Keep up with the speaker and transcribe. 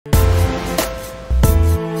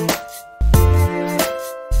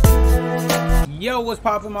Yo, what's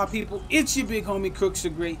poppin', my people? It's your big homie Crooks the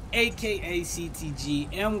Great, aka CTG,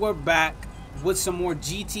 and we're back with some more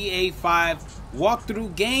GTA 5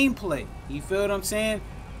 walkthrough gameplay. You feel what I'm saying?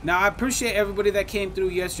 Now, I appreciate everybody that came through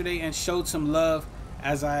yesterday and showed some love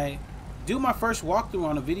as I do my first walkthrough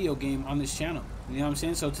on a video game on this channel. You know what I'm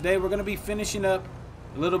saying? So today we're gonna be finishing up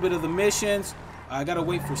a little bit of the missions. I gotta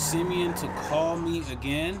wait for Simeon to call me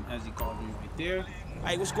again, as he called me right there.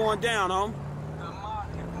 Hey, what's going down, home?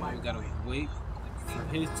 We gotta wait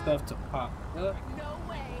for his stuff to pop up.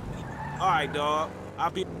 All right, dog. I'll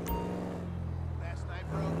be.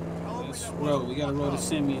 Let's roll. We gotta roll to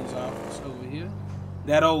Simeon's office over here.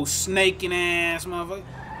 That old snaking ass motherfucker.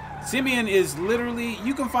 Simeon is literally,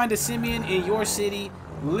 you can find a Simeon in your city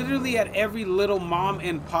literally at every little mom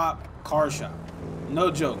and pop car shop. No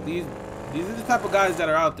joke. These are the type of guys that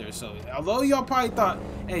are out there. So although y'all probably thought,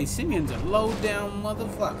 hey, Simeon's a low down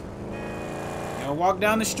motherfucker, y'all walk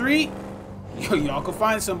down the street, y'all can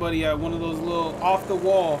find somebody at one of those little off the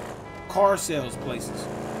wall car sales places.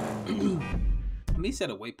 Let me set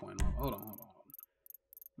a waypoint. Hold on.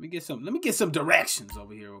 Let me get some directions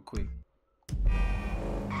over here real quick.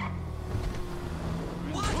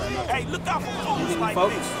 Hey, look out for fools like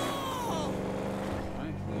focus. this.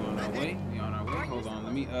 Alright, we on our way. Hold on,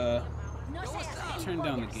 let me turn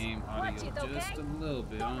down the game audio just a little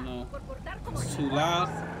bit. I don't know if it's too loud.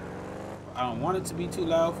 I don't want it to be too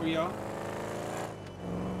loud for y'all.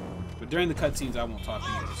 But during the cutscenes I won't talk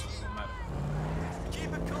either, so it doesn't matter.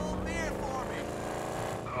 Keep a cold beer for me.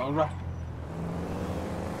 Alright.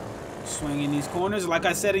 Swinging these corners. Like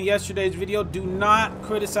I said in yesterday's video, do not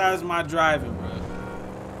criticize my driving, bro.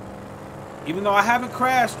 Even though I haven't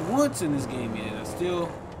crashed once in this game yet, I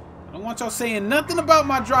don't want y'all saying nothing about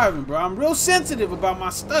my driving, bro. I'm real sensitive about my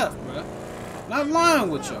stuff, bro. Not lying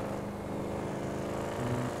with y'all.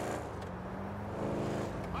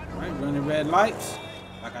 Alright, running red lights.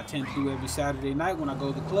 Like I tend to do every Saturday night when I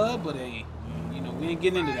go to the club, but hey, you know, we ain't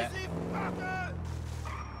getting into that.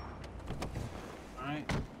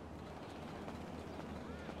 Alright.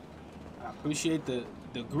 I appreciate the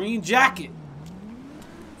green jacket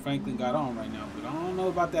Franklin got on right now, but I don't know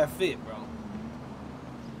about that fit, bro.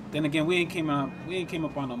 Then again, we ain't came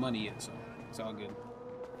up on no money yet, so it's all good.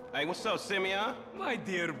 Hey, what's up, Simeon? My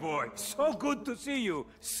dear boy, so good to see you.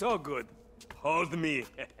 So good. Hold me.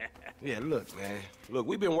 Yeah, look, man. Look,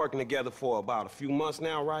 we've been working together for about a few months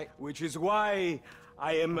now, right? Which is why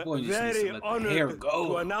I am very honored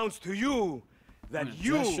to announce to you that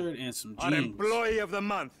you are Employee of the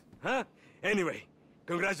Month. Huh? Anyway,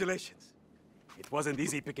 congratulations. It wasn't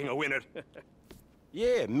easy picking a winner.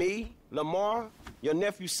 Yeah, me, Lamar, your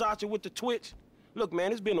nephew Sacha with the Twitch. Look,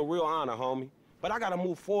 man, it's been a real honor, homie. But I gotta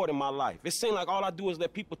move forward in my life. It seems like all I do is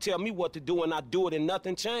let people tell me what to do and I do it and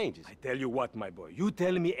nothing changes. I tell you what, my boy. You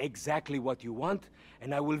tell me exactly what you want,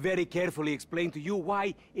 and I will very carefully explain to you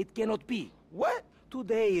why it cannot be. What?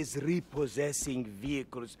 Today is repossessing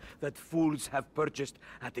vehicles that fools have purchased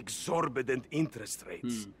at exorbitant interest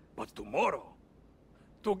rates. But tomorrow,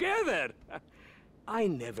 together, I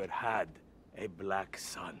never had a black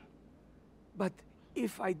son. But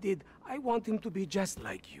if I did, I want him to be just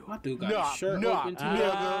like you. My dude got his shirt open to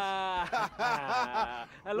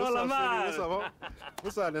Hello, Lamar. What's up, homie?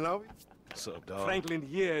 What's up, then, homie? What's up, dog? Franklin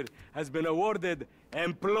here has been awarded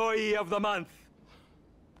Employee of the Month.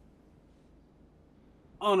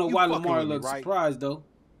 I don't know why Lamar looks surprised, though.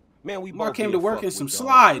 Man, we Lamar came to work in some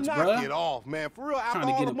slides, bro. Knock it off, man. For real, after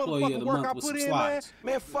Trying to get all the Employee of the work I Month with put some in, slides.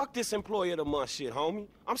 Man, fuck this Employee of the Month shit, homie.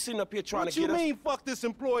 I'm sitting up here trying to get us... What you mean, fuck this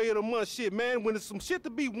Employee of the Month shit, man? When there's some shit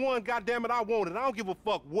to be won, goddammit, I want it. I don't give a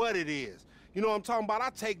fuck what it is. You know what I'm talking about?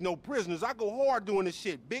 I take no prisoners. I go hard doing this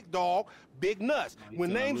shit. Big dog, big nuts.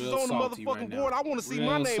 When names is on the motherfucking board, I want to see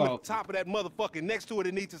my name at the top of that motherfucking next to it.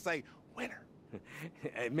 It needs to say, winner.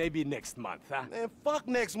 Maybe next month, huh? Man, fuck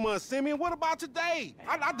next month, Simeon. What about today?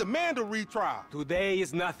 I demand a retrial. Today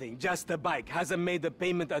is nothing. Just a bike. Hasn't made a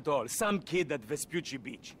payment at all. Some kid at Vespucci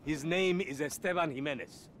Beach. His name is Esteban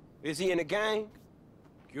Jimenez. Is he in the gang?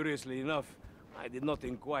 Curiously enough, I did not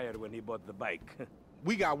inquire when he bought the bike.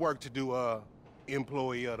 We got work to do,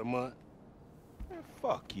 Employee of the Month. Man,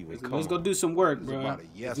 fuck you. Let's go do some work, bro.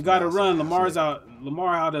 You gotta run.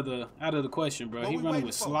 Lamar out of the question, bro. He running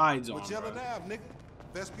with slides on, bro.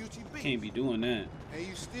 Can't be doing that. And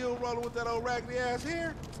you still rolling with that old raggedy ass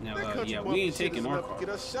here? Now, yeah, we ain't taking our car. Get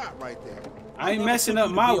us shot right there. I ain't messing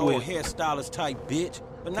up my whip. Hairstylist type bitch.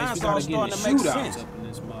 But now it's all all starting to make sense. Up in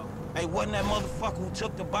this mug. Hey, wasn't that motherfucker who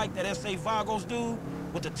took the bike, that S.A. Vagos dude?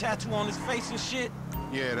 With the tattoo on his face and shit?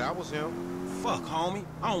 Yeah, that was him. Fuck, homie.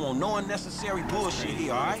 I don't want no unnecessary bullshit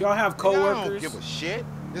here, all right? If y'all have coworkers, I don't give a shit.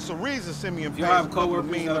 It's a reason Simeon pays you have a couple of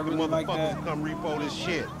coworkers mean that are looking really like motherfuckers that, to come repo this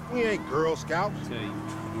shit. We ain't Girl Scouts. I tell you.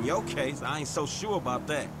 In your case, I ain't so sure about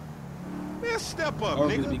that. Man, step up,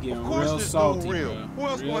 Coworkers be nigga. getting Of course real this salty, dude real. bro. Who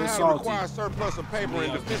else Real gonna have salty. a required surplus of paper and Somebody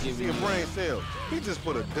else be deficiency giving of you- brain cells? He just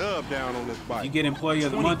put a dub down on this bike. You get employee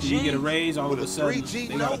of the month and you get a raise, all of a sudden With a 3G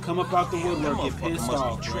they gotta note? come up out the woodwork, That get motherfucker pissed must be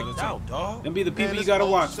off, bro. tricked out, dog. Them be the people Man, you this gotta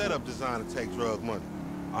whole watch. setup designed to take drug money.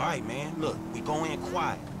 All right, man. Look, we go in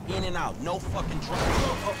quiet. In and out. No fucking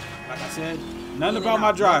drama. Like I said, In nothing and about my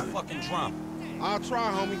out, driving. No fucking drama. I'll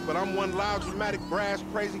try, homie, but I'm one loud, dramatic, brash,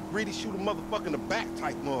 crazy, greedy, shoot a motherfucker in the back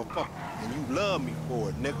type motherfucker. And you love me for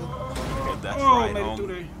it, nigga. That's Oh, right, made it through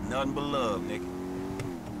homie. Nothing but love, nigga.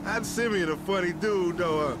 I'd Simeon a funny dude,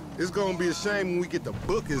 though. It's gonna be a shame when we get to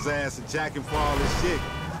book his ass and jack him for all this shit.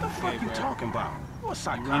 What the fuck you bro. talking about? What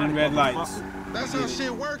psychotic Running red lights. motherfucker? That's how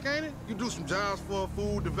shit work, ain't it? You do some jobs for a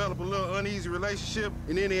fool, develop a little uneasy relationship,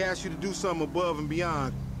 and then they ask you to do something above and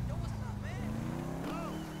beyond.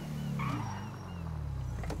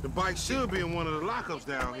 The bike should be in one of the lockups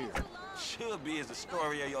down here. Should be is the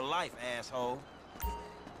story of your life, asshole.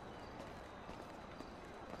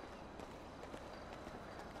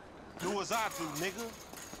 Do as I do,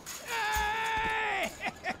 nigga. Hey!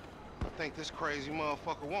 I think this crazy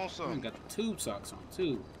motherfucker wants I something. got the tube socks on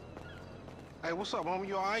too. Hey, what's up, homie?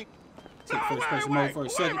 You all right? Take first person mode for a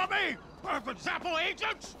second. me! For example,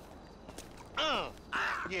 agents!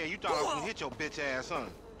 Yeah, you thought I was gonna hit your bitch ass, huh?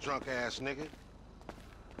 Drunk ass nigga.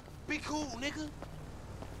 Be cool, nigga.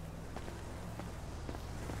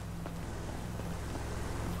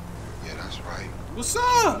 Yeah, that's right. What's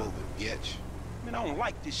up? Moving, bitch. Man, I don't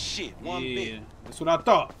like this shit one Yeah, bit. that's what I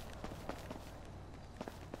thought.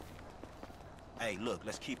 Hey, look,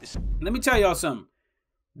 let's keep this. Let me tell y'all something.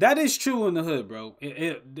 That is true in the hood, bro.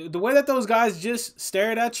 The way that those guys just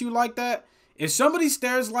stared at you like that, if somebody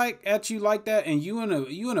stares at you like that and you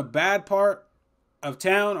in a bad part of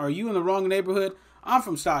town or you in the wrong neighborhood, I'm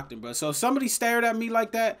from Stockton, bro. So if somebody stared at me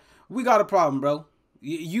like that, we got a problem, bro.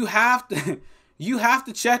 You have to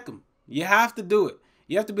check them. You have to do it.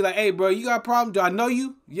 You have to be like, hey, bro, you got a problem? Do I know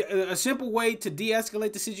you? A simple way to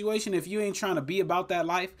de-escalate the situation if you ain't trying to be about that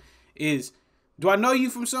life is, do I know you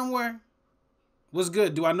from somewhere? What's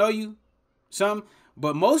good? Do I know you? Some.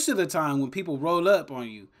 But most of the time when people roll up on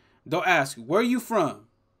you, they'll ask, where you from?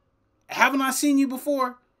 Haven't I seen you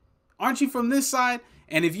before? Aren't you from this side?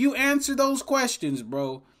 And if you answer those questions,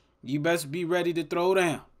 bro, you best be ready to throw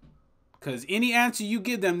down. Because any answer you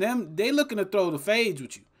give them, they looking to throw the fades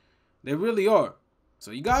with you. They really are.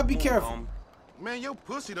 So you got to be careful. Man, your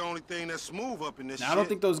pussy the only thing that's smooth up in this Now, shit. I don't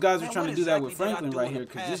think those guys are Man, trying to what do that with exactly did I Franklin do right in here. the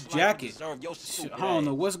Because past this life to jacket, deserve your I stupid don't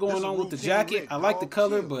know ass? what's going This a on with the routine jacket. lick, I like the dog.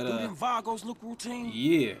 color, Chill. but Do them Vagos look routine?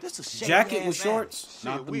 yeah. This a shady Jacket ass with ass. shorts, Shit,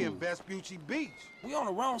 not the we in move. Vespucci Beach. We on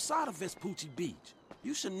the wrong side of Vespucci Beach.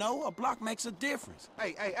 You should know a block makes a difference.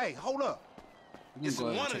 Hey, hold up. We can It's go ahead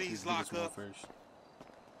and one of check these this biggest one lock-up. first.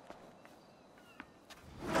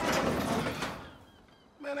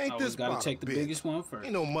 Man, ain't Always this gotta about check the a bitch? biggest one first.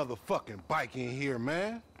 Ain't no motherfucking bike in here,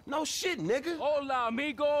 man. No shit, nigga. Hola,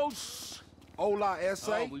 amigos. Hola,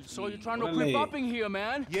 S.A. Oh, we saw you trying What to a creep leg. up in here,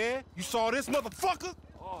 man. Yeah? You saw this motherfucker?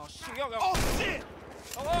 Oh, shit. Oh, shit!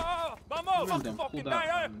 Vamos. Bring them pulled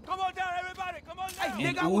out. Come on down, everybody. Come on down. Hey,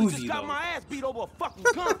 And nigga, I would've Uzi, just got though. my ass beat over a fucking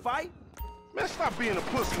gunfight. Man, stop being a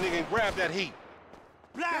pussy, nigga, and grab that heat.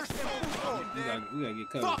 Blast him. We gotta get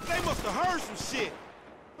covered. Fuck, they must have heard some shit.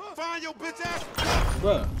 Find your bitch ass.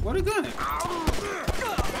 Bruh, what a gun at?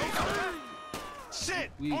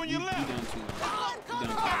 Shit, We on your done left. too. We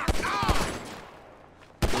done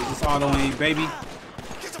too. There's this auto aim, baby.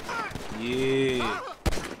 Get your back. Yeah.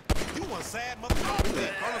 You one sad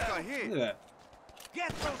motherfucker. Carlos got hit. Look at Get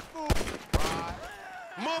those fools.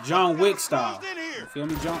 that. John Wick style. In You here. feel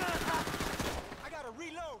me, John? I gotta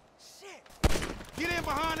reload. Shit. Get in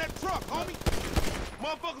behind that truck, homie.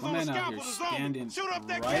 Motherfuckers My on the man out scaffold here is on me. standing Shoot up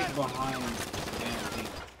that right cat. behind the damn thing.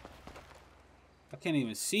 I can't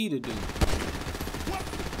even see the dude.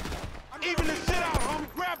 Even the shit out,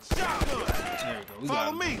 homie. Grab the shotgun. There we go. We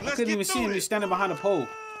Follow got him. me. I Let's couldn't get even see through him. He's this. standing behind a pole.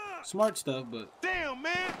 Smart stuff, but Damn,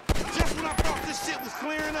 man. Just when I thought this shit was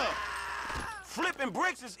clearing up. Flipping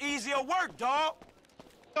bricks is easier work, dog.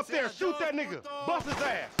 Up there, shoot that nigga. Bust his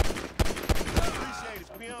ass. Appreciate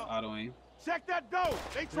it, pimp. auto aim. Check that door.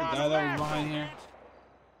 They The trying guy to that was laugh behind on me. here.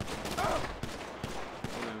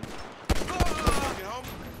 Fuck it,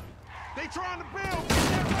 homie. They trying to build. Get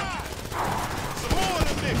that ride. Some more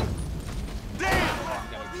of them niggas. Damn.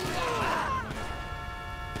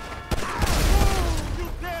 You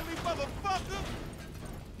deadly motherfucker.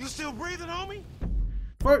 You still breathing, homie?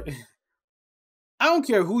 First, I don't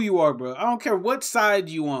care who you are, bro. I don't care what side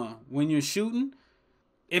you on when you're shooting.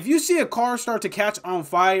 If you see a car start to catch on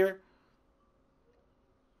fire,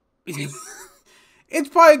 it's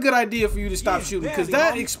probably a good idea for you to stop shooting, because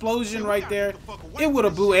that explosion right there, it would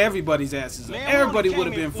have blew everybody's asses up. Everybody would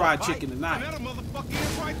have been fried chicken tonight.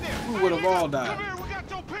 We would have all died.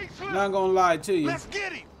 Not gonna lie to you. Let's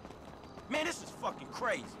get him. Man, this is fucking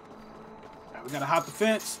crazy. Right, we gotta hop the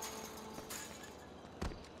fence.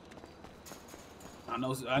 I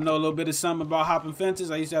know a little bit of something about hopping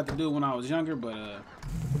fences. I used to have to do it when I was younger, but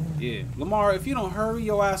yeah. Lamar, if you don't hurry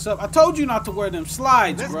your ass up, I told you not to wear them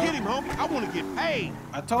slides, bro. Let's get him, homie. I want to get paid.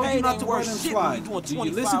 I told you not to wear them slides. Do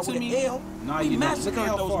you listen to me? Nah, you don't. Look at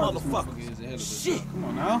how far this motherfucker is ahead of us. Shit. Come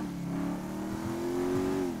on now.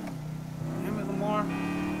 Damn it, Lamar.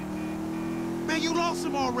 Man, you lost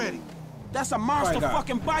him already. That's a monster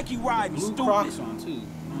fucking bike you riding, blue stupid. Crocs on too.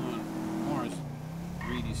 Lamar's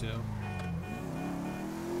greedy self.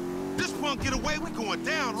 This punk get away, we going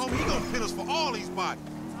down, homie. He gonna pin us for all these bodies.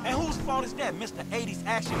 And whose fault is that, Mr. 80s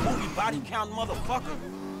action movie body count motherfucker?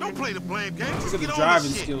 Don't play the blame game. Just Look at get the on driving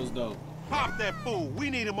this shit. skills though. Pop that fool. We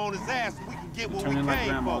need him on his ass so we can get what we Turning like came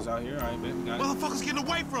grandmas for. out here. All right, bet we got it. Motherfuckers getting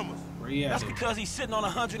away from us. Where you at? That's because he's sitting on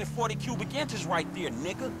 140 cubic inches right there,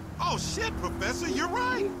 nigga. Oh shit, Professor, you're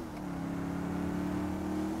right.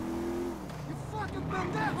 You fucking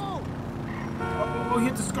pendejo! Oh,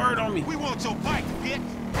 hit the skirt on me. We want your bike, bitch.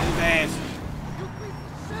 His ass. You piece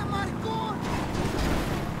of shit, maricon!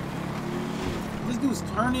 This dude's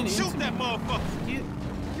turning into Shoot that motherfucker. Get.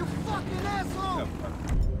 You fucking asshole!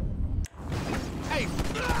 Hey,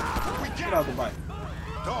 Get out the bike.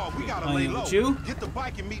 dog, we gotta Playing lay low. with you? Get the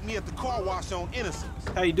bike and meet me at the car wash on Innocence.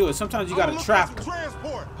 How you do it? Sometimes you gotta look trap for them. some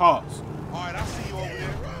transport. Pause. All right, I'll see you over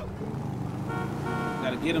there.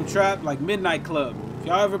 Gotta get them trapped like Midnight Club. If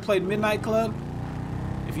y'all ever played Midnight Club,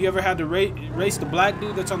 if you ever had to race the black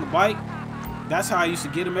dude that's on the bike, that's how I used to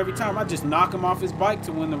get him every time. I just knock him off his bike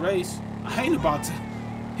to win the race. I ain't about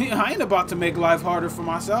to make life harder for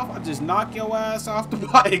myself. I just knock your ass off the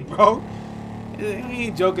bike, bro. He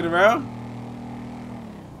ain't joking around.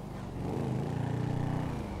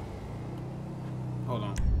 Hold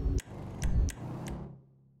on.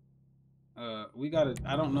 We gotta.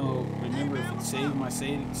 I don't know. Remember if it saved my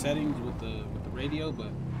settings with the radio, but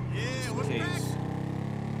just in case,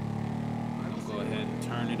 I'm gonna go ahead and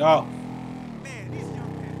turn it off. Man, these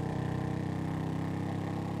young men.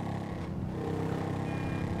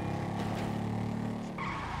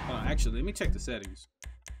 Hold on, actually, let me check the settings.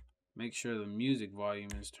 Make sure the music volume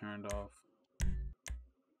is turned off.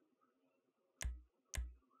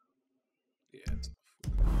 Yeah.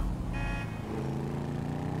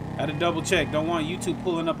 Had to double check. Don't want YouTube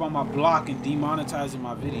pulling up on my block and demonetizing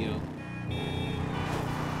my video.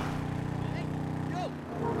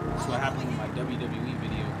 That's what happened with my WWE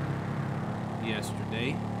video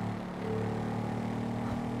yesterday.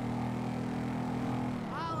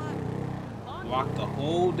 Blocked the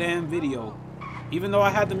whole damn video, even though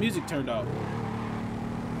I had the music turned off.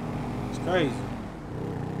 It's crazy.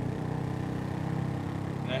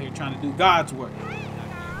 Out here trying to do God's work.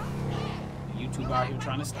 YouTube out here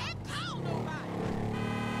trying to stop.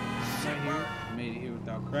 Right here, made it here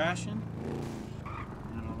without crashing.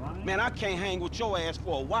 Right. Man, I can't hang with your ass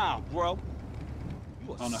for a while, bro.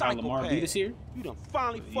 You a I don't know how Lamar beat us here. You done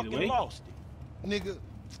finally fucking way. lost it. Nigga,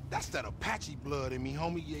 that's that Apache blood in me,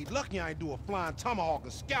 homie. You ain't lucky I ain't do a flying tomahawk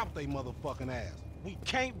and scalp they motherfucking ass. We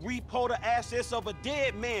can't repo the assets of a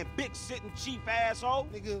dead man, big sitting chief asshole.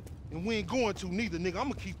 Nigga, and we ain't going to neither, nigga. I'm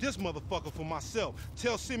gonna keep this motherfucker for myself.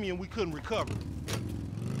 Tell Simeon we couldn't recover.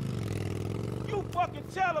 You fucking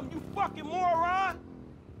tell him, you fucking moron.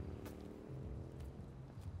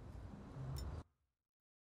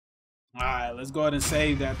 Alright, let's go ahead and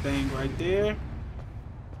save that thing right there.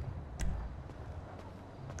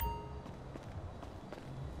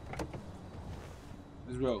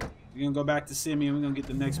 Let's roll. We're gonna go back to Simeon. We're gonna get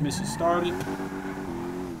the next mission started.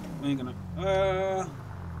 We ain't gonna.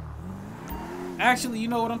 Actually, you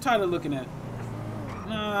know what? I'm tired of looking at.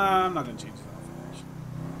 Nah, I'm not gonna change that.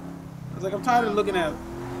 I was like, I'm tired of looking at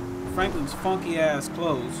Franklin's funky ass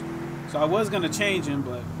clothes. So I was gonna change him,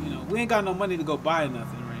 but you know, we ain't got no money to go buy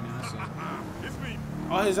nothing right now. So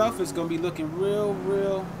all his outfits gonna be looking real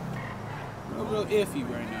iffy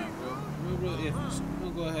right now, bro. Real iffy. So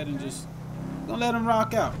we'll go ahead and just gonna let him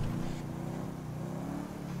rock out.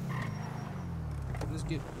 Let's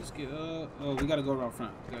get oh, we gotta go around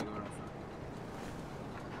front. We gotta go around front.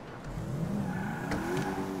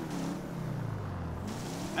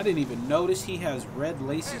 I didn't even notice he has red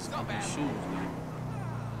laces on his shoes.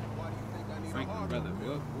 Franklin, brother,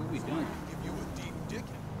 what are we doing?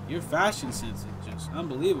 Your fashion sense is just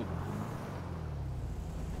unbelievable.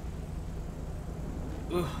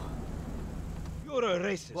 Ugh. You're a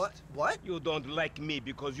racist. What? What? You don't like me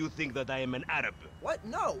because you think that I am an Arab. What?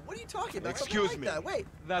 No. What are you talking about? Excuse Something me. like that. Wait.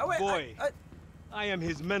 That Oh, wait, boy. I am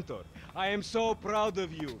his mentor. I am so proud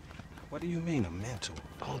of you. What do you mean, a mentor?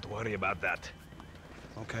 Don't worry about that.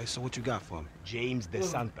 Okay, so what you got for me? James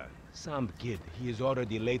DeSanta. Some kid. He is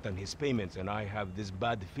already late on his payments, and I have this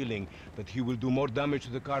bad feeling that he will do more damage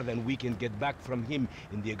to the car than we can get back from him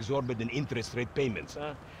in the exorbitant interest rate payments,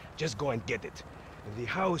 huh? Just go and get it. The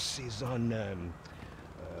house is on,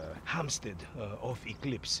 Hampstead, off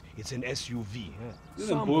Eclipse. It's an SUV, huh? These are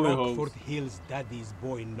Some bullet Rockford holes. Hills daddy's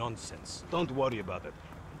boy nonsense. Don't worry about it.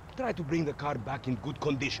 Try to bring the car back in good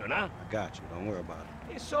condition, huh? I got you. Don't worry about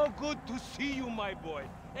it. It's so good to see you, my boy.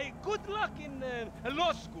 Hey, good luck in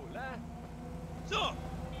law school, huh? So,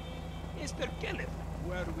 Mr. Kenneth,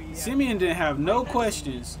 where we at? Simeon didn't have no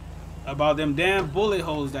questions about them damn bullet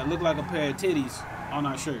holes that look like a pair of titties on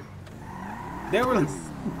our shirt. They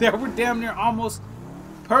were damn near almost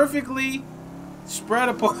perfectly spread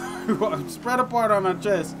apart on our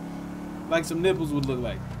chest, like some nipples would look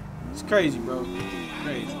like. It's crazy, bro.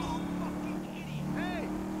 Crazy.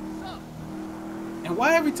 And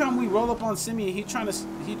why every time we roll up on Simeon, he trying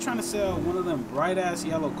to sell one of them bright ass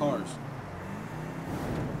yellow cars?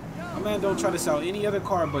 My man don't try to sell any other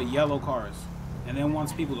car but yellow cars, and then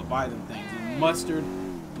wants people to buy them things. Mustard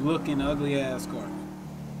looking ugly ass cars.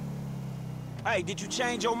 Hey, did you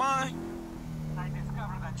change your mind? I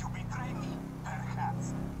discovered that you betrayed me,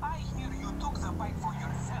 perhaps. I hear you took the bike for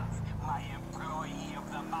yourself, my employee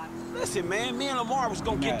of the month. Listen, man, me and Lamar was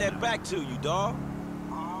gonna get that back to you, dawg.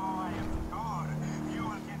 Oh, I am sure you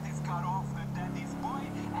will get this car off the daddy's boy,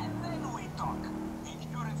 and then we talk.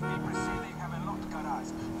 Insurance papers say they have a locked garage,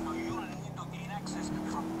 so you'll need to gain access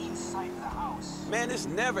from inside the house. Man, it's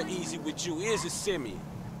never easy with you, is it, Simeon?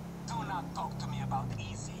 Do not talk to me about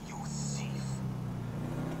easy, you thief.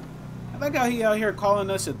 I like how he out here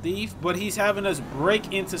calling us a thief, but he's having us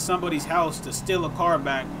break into somebody's house to steal a car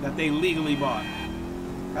back that they legally bought.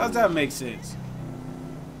 How does that make sense?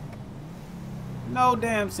 No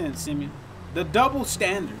damn sense, Simeon. The double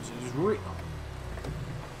standards is real.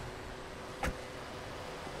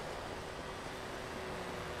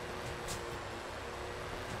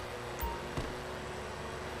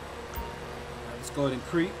 Let's go ahead and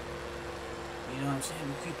creep. You know what I'm saying?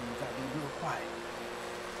 We're creeping. We gotta be real quiet.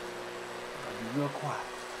 Be real quiet.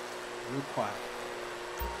 Real quiet.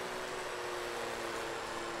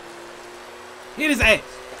 Hit his ass.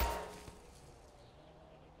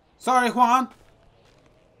 Sorry, Juan.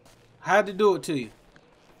 I had to do it to you.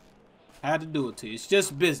 I had to do it to you. It's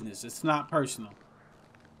just business. It's not personal.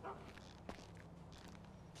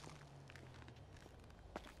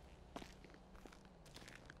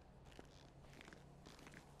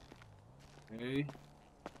 Okay.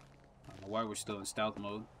 I don't know why we're still in stealth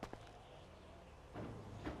mode.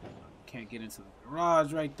 Can't get into the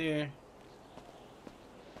garage right there.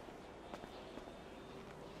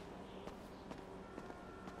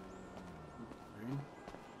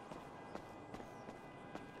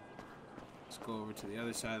 Let's go over to the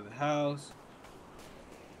other side of the house.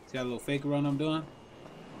 See that little fake run I'm doing?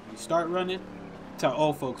 We start running. That's how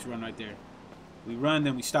old folks run right there. We run,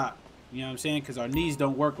 then we stop. You know what I'm saying? Because our knees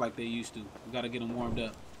don't work like they used to. We got to get them warmed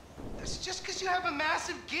up. That's just because you have a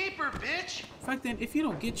massive gaper, bitch. In fact, then, if you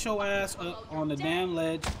don't get your ass up on the damn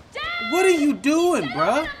ledge, what are you doing,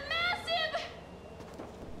 bruh?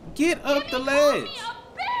 Get up the ledge.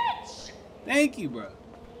 Thank you, bruh.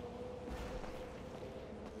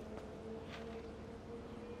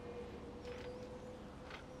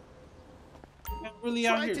 Really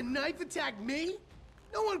out Tried here to knife attack me?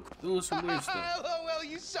 No one. doing some weird stuff. LOL,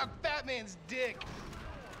 you suck fat man's dick.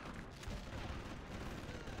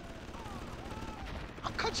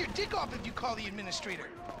 I'll cut your dick off if you call the administrator.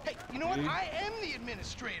 Hey, you know what? I am the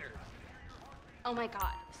administrator. Oh my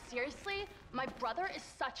god, seriously? My brother is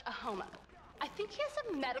such a homo. I think he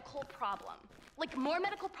has a medical problem. Like, more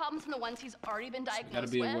medical problems than the ones he's already been diagnosed Gotta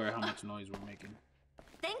be with. aware how much noise we're making.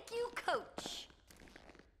 Thank you, coach.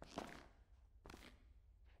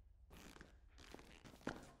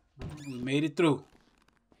 We made it through.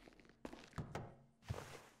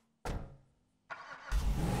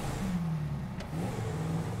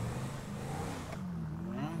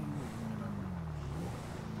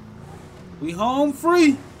 We home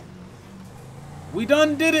free. We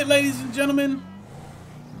done did it, ladies and gentlemen.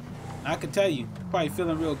 I can tell you, probably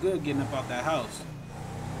feeling real good getting up out that house.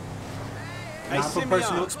 Hey, Not for Simeon,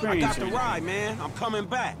 personal experience. I got the or anything, ride, man. I'm coming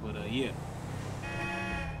back. But yeah.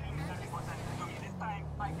 This time,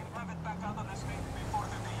 I can have it back out on the street before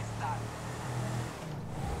the day is done.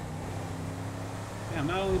 Damn,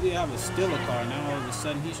 not only did he have a steal a car, now all of a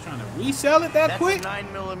sudden he's trying to resell it that quick? That's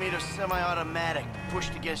a 9mm semi-automatic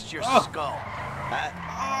pushed against your skull. Look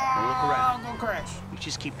around. I'm gonna crash. You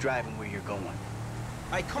just keep driving where you're going.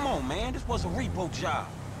 Hey, come on, man. This was a repo job.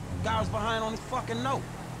 Guy was behind on his fucking note.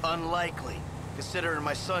 Unlikely, considering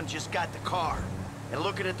my son just got the car. And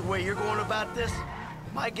looking at the way you're going about this,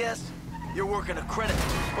 my guess, you're working a credit.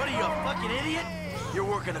 What are you, a fucking idiot? You're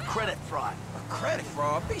working a credit fraud. A credit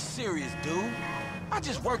fraud? Be serious, dude. I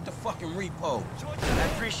just worked the fucking repo. I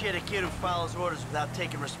appreciate a kid who follows orders without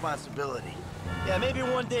taking responsibility. Yeah, maybe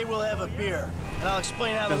one day we'll have a beer, and I'll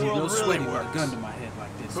explain how the world really works. With a gun to my head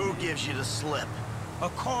like this. Who gives you the slip? A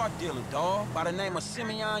car dealer, dawg, by the name of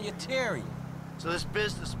Simeon. So this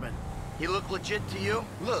businessman, he look legit to you?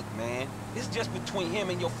 Look, man, it's just between him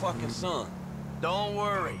and your fucking son. Don't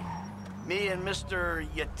worry. Me and Mr.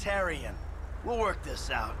 Yetarian, we'll work this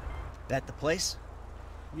out. That the place?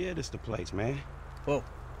 Yeah, this the place, man. Whoa.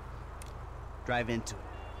 Drive into it.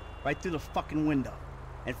 Right through the fucking window.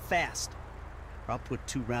 And fast. Or I'll put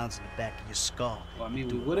 2 rounds in the back of your skull. Well, I mean,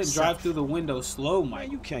 we wouldn't drive through the window slow, Mike.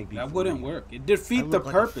 Man, you can't be. That wouldn't work. It defeat the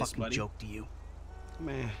purpose, like a fucking buddy. Joke to you.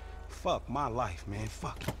 Man, fuck my life, man.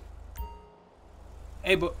 Fuck.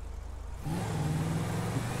 Hey, but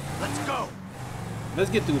let's go.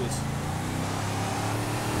 Let's get through this.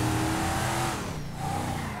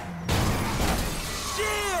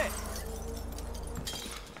 Shit!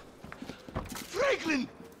 Franklin,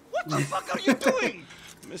 what the fuck are you doing?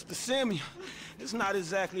 Mr. Simeon, it's not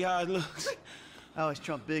exactly how it looks. I always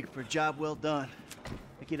trump big for a job well done.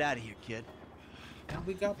 Now get out of here, kid. And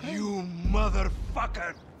we got paid. You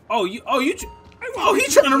motherfucker! He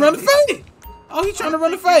trying to run the fade. Oh, he trying to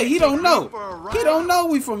run the fade. He don't know. He don't know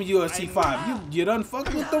we from UFC 5. You done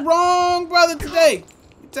fucked with the wrong brother today.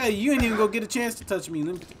 Let me tell you, you ain't even gonna get a chance to touch me.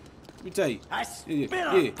 Let me tell you.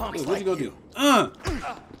 Yeah. What you gonna do?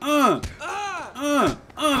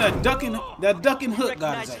 That ducking hook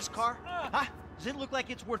got his ass. Car? Huh? Does it look like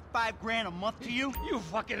it's worth $5 grand a month to you? You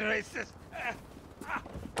fucking racist!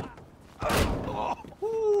 I'll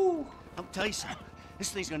tell you something. This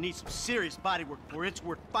thing's gonna need some serious body work before it's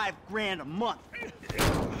worth $5 grand a month.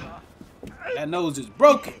 That nose is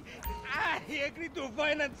broken. He agreed to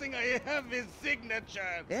financing. I have his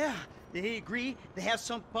signature. Yeah, did he agree to have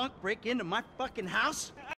some punk break into my fucking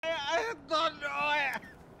house? I don't know.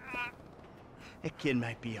 That kid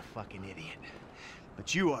might be a fucking idiot,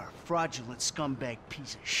 but you are a fraudulent scumbag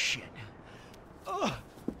piece of shit. Ugh.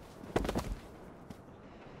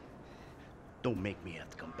 Don't make me have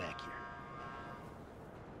to come back here.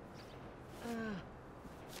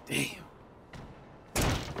 Damn.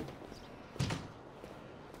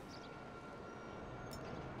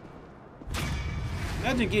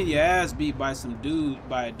 Imagine getting your ass beat by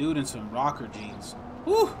a dude in some rocker jeans.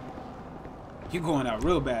 Whew. You're going out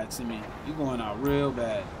real bad, Simeon. You're going out real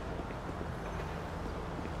bad.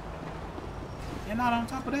 And not on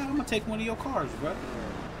top of that, I'm gonna take one of your cars, bro.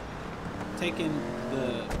 Taking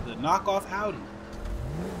the knockoff Audi.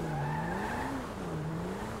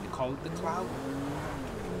 They call it the Cloud.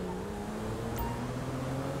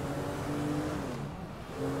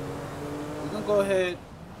 We're gonna go ahead.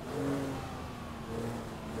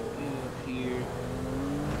 Get up here.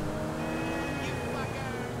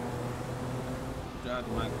 Drive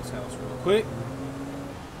to Michael's house real quick.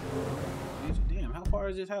 Damn, how far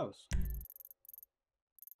is this house?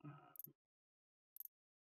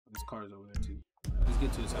 This car's over there too. Let's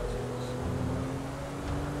get to this house.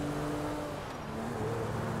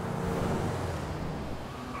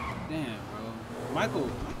 Damn, bro.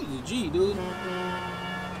 Michael's a G, dude.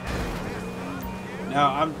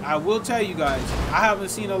 Now, I will tell you guys, I haven't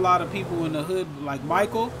seen a lot of people in the hood like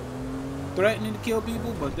Michael threatening to kill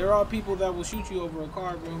people, but there are people that will shoot you over a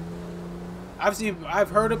car, bro. I've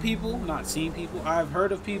heard of people, not seen people, I've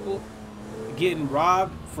heard of people getting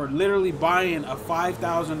robbed for literally buying a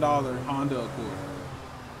 $5,000 Honda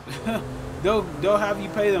Accord. they'll have you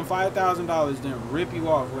pay them $5,000, then rip you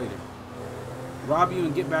off later. Rob you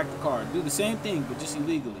and get back the car. Do the same thing, but just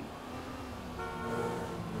illegally.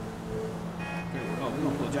 Oh, we're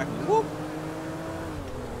gonna pull Jack in the whoop.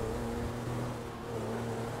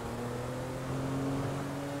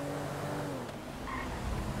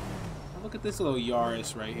 Look at this little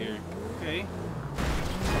Yaris right here. Okay.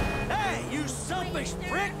 Hey, you selfish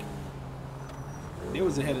prick! They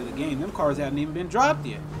was ahead of the game. Them cars hadn't even been dropped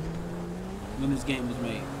yet when this game was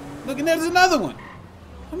made. Look, and there's another one.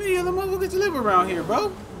 How many other motherfuckers live around here,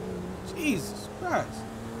 bro? Jesus Christ.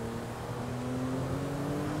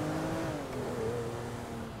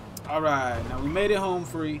 Alright, now we made it home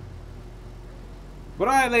free. But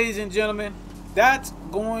alright, ladies and gentlemen, that's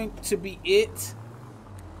going to be it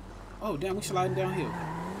Oh, damn, we sliding downhill.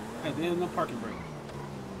 Hey, there's no parking brake.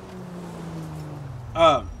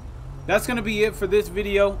 That's going to be it for this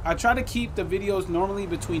video. I try to keep the videos normally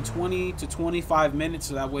between 20 to 25 minutes.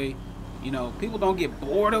 So that way, you know, people don't get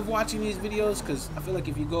bored of watching these videos. Because I feel like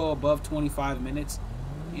if you go above 25 minutes,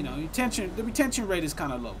 you know, the retention rate is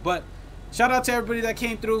kind of low. But shout out to everybody that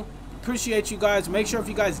came through. Appreciate you guys. Make sure if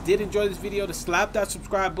you guys did enjoy this video to slap that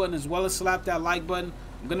subscribe button as well as slap that like button.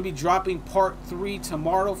 I'm going to be dropping part 3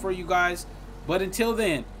 tomorrow for you guys. But until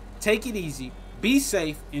then, take it easy. Be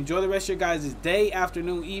safe. Enjoy the rest of your guys' day,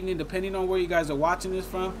 afternoon, evening, depending on where you guys are watching this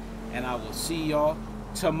from. And I will see y'all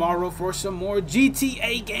tomorrow for some more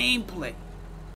GTA gameplay.